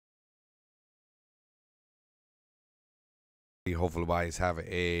Hopefully, guys have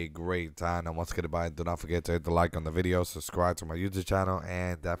a great time. And once again, everybody, do not forget to hit the like on the video, subscribe to my YouTube channel,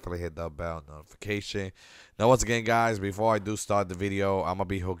 and definitely hit the bell notification. Now, once again, guys, before I do start the video, I'm gonna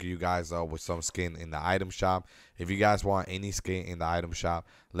be hooking you guys up with some skin in the item shop. If you guys want any skin in the item shop,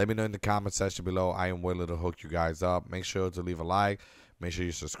 let me know in the comment section below. I am willing to hook you guys up. Make sure to leave a like. Make sure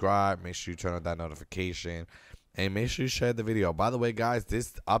you subscribe. Make sure you turn on that notification. And make sure you share the video. By the way, guys,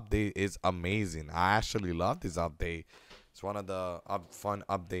 this update is amazing. I actually love this update. It's one of the fun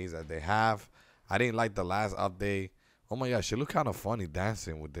updates that they have. I didn't like the last update. Oh my gosh, she look kind of funny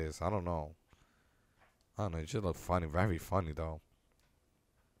dancing with this. I don't know. It should look funny. Very funny, though.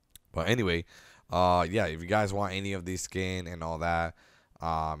 But anyway, yeah, if you guys want any of these skin and all that,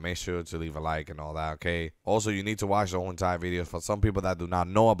 make sure to leave a like and all that, okay? Also, you need to watch the whole entire video. For some people that do not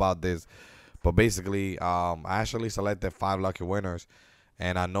know about this, but basically, I actually selected 5 lucky winners,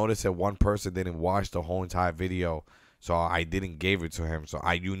 and I noticed that one person didn't watch the whole entire video, so I didn't give it to him. So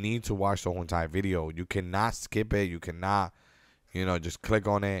you need to watch the whole entire video. You cannot skip it. You cannot, just click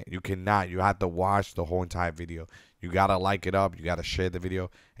on it. You cannot. You have to watch the whole entire video. You gotta like it up. You gotta share the video,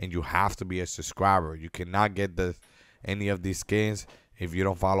 and you have to be a subscriber. You cannot get any of these skins if you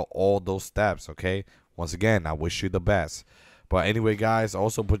don't follow all those steps. Okay. Once again, I wish you the best. But anyway, guys,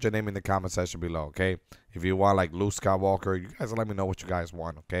 also put your name in the comment section below, okay? If you want, like, Luke Skywalker, you guys let me know what you guys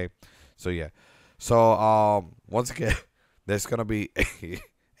want, okay? So, yeah. So, once again, there's going to be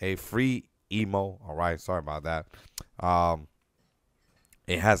a free emo, all right? Sorry about that.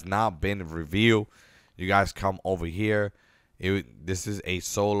 It has not been revealed. You guys come over here. This is a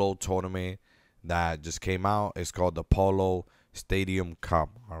solo tournament that just came out. It's called the Polo Stadium Cup,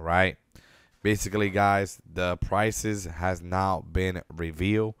 all right? Basically, guys, the prices has now been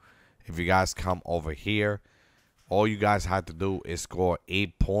revealed. If you guys come over here, all you guys have to do is score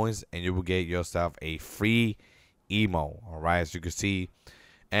 8 points, and you will get yourself a free emo. All right, as you can see.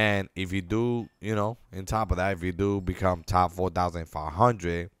 And if you do, on top of that, if you do become top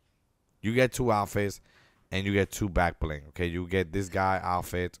 4,500, you get 2 outfits, and you get 2 back bling. Okay, you get this guy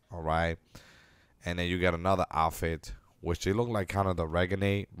outfit, all right, and then you get another outfit, which they look like kind of the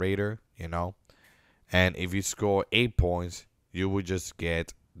Renegade Raider, And if you score 8 points, you would just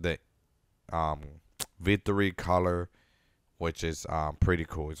get the Victory Color, which is pretty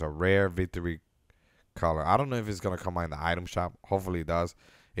cool. It's a rare Victory Color. I don't know if it's going to come out in the item shop. Hopefully it does.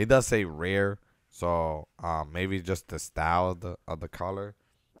 It does say rare, so maybe just the style of the color,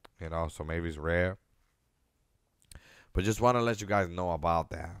 so maybe it's rare. But just want to let you guys know about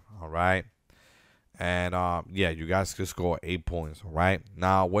that, all right? And, yeah, you guys can score 8 points, all right?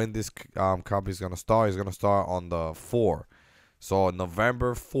 Now, when this cup is going to start, it's going to start on the 4th. So,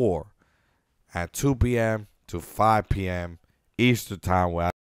 November 4 at 2 p.m. to 5 p.m. Eastern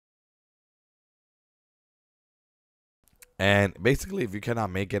time. And basically, if you cannot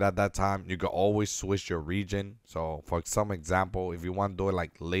make it at that time, you can always switch your region. So, for some example, if you want to do it,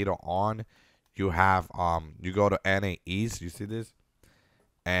 like, later on, you have, you go to NA East. You see this?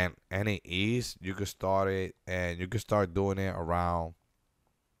 And NA East, you could start it, and you could start doing it around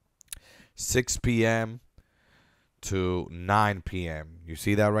 6 p.m. to 9 p.m. You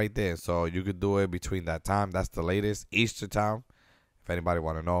see that right there? So you could do it between that time. That's the latest Eastern time, if anybody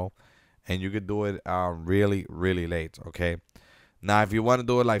want to know. And you could do it really, really late, okay? Now, if you want to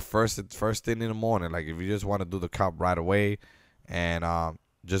do it like first thing in the morning, like if you just want to do the cup right away, and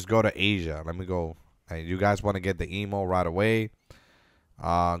just go to Asia. Let me go. And you guys want to get the emo right away,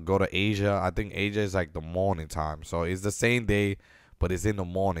 go to Asia. I think Asia is like the morning time. So it's the same day, but it's in the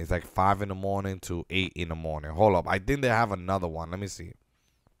morning. It's like 5 in the morning to 8 in the morning. Hold up. I think they have another one. Let me see.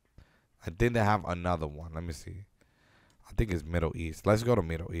 I think they have another one. Let me see. I think it's Middle East. Let's go to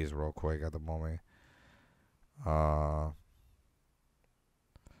Middle East real quick at the moment. Wow.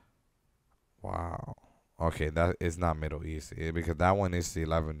 Okay, that is not Middle East because that one is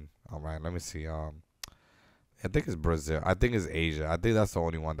 11. All right, let me see. I think it's Brazil. I think it's Asia. I think that's the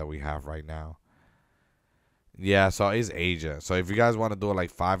only one that we have right now. Yeah, so it's Asia. So if you guys want to do it like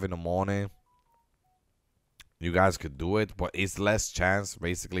 5 in the morning, you guys could do it, but it's less chance.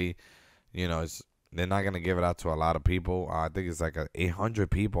 Basically, they're not gonna give it out to a lot of people. I think it's like 800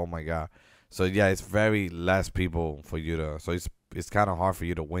 people. Oh my god. So yeah, it's very less people for you to. So it's kind of hard for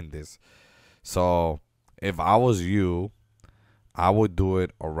you to win this. So if I was you, I would do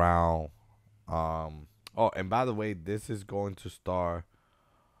it around. Oh, and by the way, this is going to start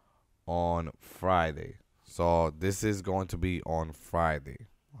on Friday. So this is going to be on Friday.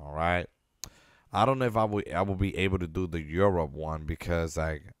 All right. I don't know if I will be able to do the Europe one because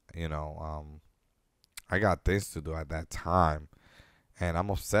I got things to do at that time, and I'm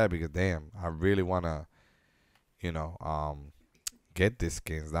upset because damn, I really wanna, get these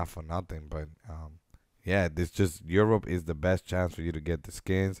skins, not for nothing, but yeah, this just Europe is the best chance for you to get the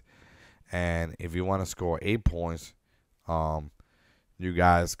skins. And if you want to score 8 points, um, you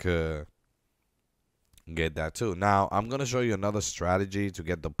guys could get that too. Now I'm gonna show you another strategy to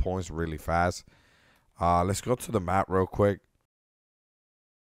get the points really fast. Let's go to the map real quick.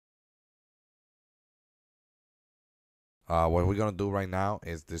 What we're gonna do right now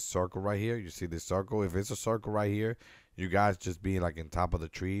is this circle right here. You see this circle? If it's a circle right here, you guys just be like in top of the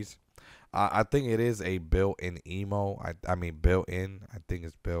trees. I think it is a built-in emo. I mean built-in. I think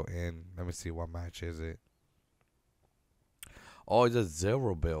it's built-in. Let me see, what match is it. Oh, it's a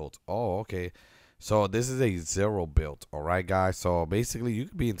zero build. Oh, okay. So this is a zero build. All right, guys. So basically, you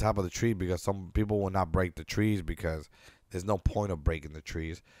could be in top of the tree because some people will not break the trees because there's no point of breaking the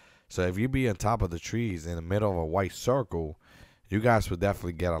trees. So if you be on top of the trees in the middle of a white circle, you guys would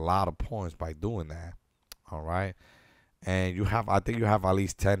definitely get a lot of points by doing that. All right. And you have, I think you have at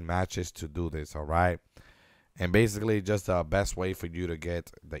least 10 matches to do this. All right. And basically, just the best way for you to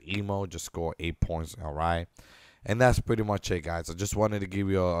get the emo, just score 8 points. All right. And that's pretty much it, guys. I just wanted to give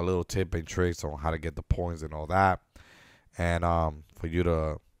you a little tip and tricks on how to get the points and all that. And for you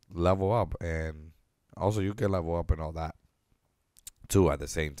to level up. And also you can level up and all that too at the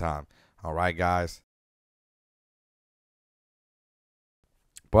same time. All right, guys.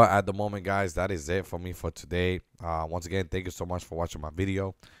 But at the moment, guys, that is it for me for today. Once again, thank you so much for watching my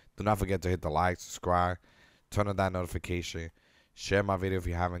video. Do not forget to hit the like, subscribe, turn on that notification. Share my video if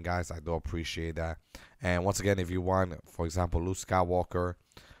you haven't, guys. I do appreciate that. And once again, if you want, for example, Luke Skywalker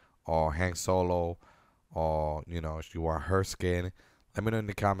or Han Solo, or, you know, if you want her skin, let me know in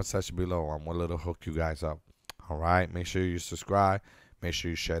the comment section below. I'm willing to hook you guys up. All right. Make sure you subscribe. Make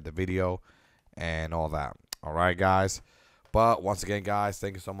sure you share the video and all that. All right, guys. But once again, guys,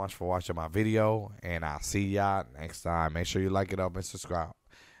 thank you so much for watching my video. And I'll see y'all next time. Make sure you like it up and subscribe.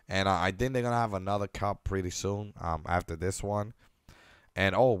 And I think they're going to have another cup pretty soon after this one.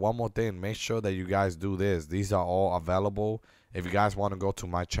 And oh, one more thing. Make sure that you guys do this. These are all available. If you guys want to go to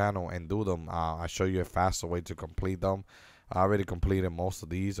my channel and do them, I'll show you a faster way to complete them. I already completed most of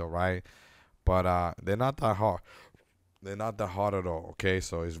these, all right? But they're not that hard. They're not that hard at all, okay?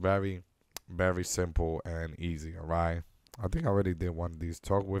 So it's very, very simple and easy, all right? I think I already did one of these.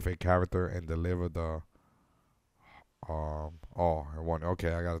 Talk with a character and deliver the... one.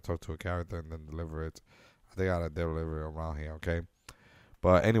 Okay, I gotta talk to a character and then deliver it. I think I gotta deliver it around here, okay?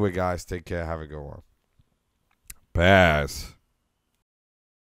 But anyway, guys, take care. Have a good one. Pass.